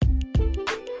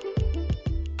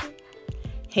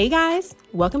Hey guys,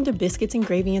 welcome to Biscuits and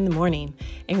Gravy in the Morning,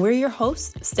 and we're your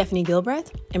hosts, Stephanie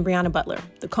Gilbreth and Brianna Butler,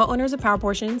 the co-owners of Power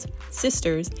Portions,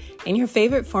 sisters, and your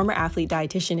favorite former athlete,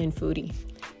 dietitian, and foodie.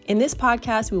 In this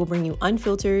podcast, we will bring you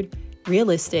unfiltered,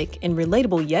 realistic, and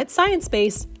relatable yet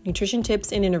science-based nutrition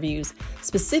tips and interviews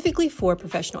specifically for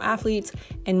professional athletes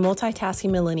and multitasking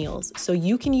millennials so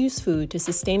you can use food to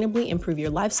sustainably improve your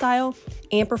lifestyle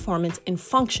and performance and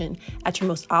function at your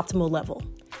most optimal level.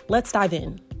 Let's dive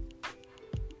in.